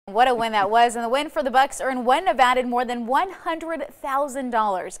What a win that was, and the win for the Bucks earned one Nevadan more than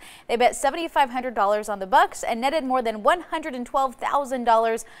 $100,000. They bet $7,500 on the Bucks and netted more than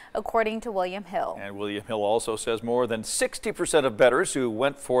 $112,000, according to William Hill. And William Hill also says more than 60% of bettors who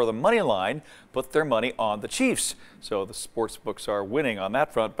went for the money line put their money on the Chiefs. So the sports books are winning on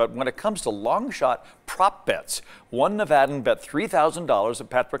that front. But when it comes to long shot prop bets, one Nevadan bet $3,000 that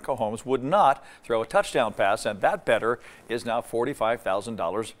Patrick Mahomes would not throw a touchdown pass, and that bettor is now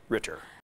 $45,000 richer.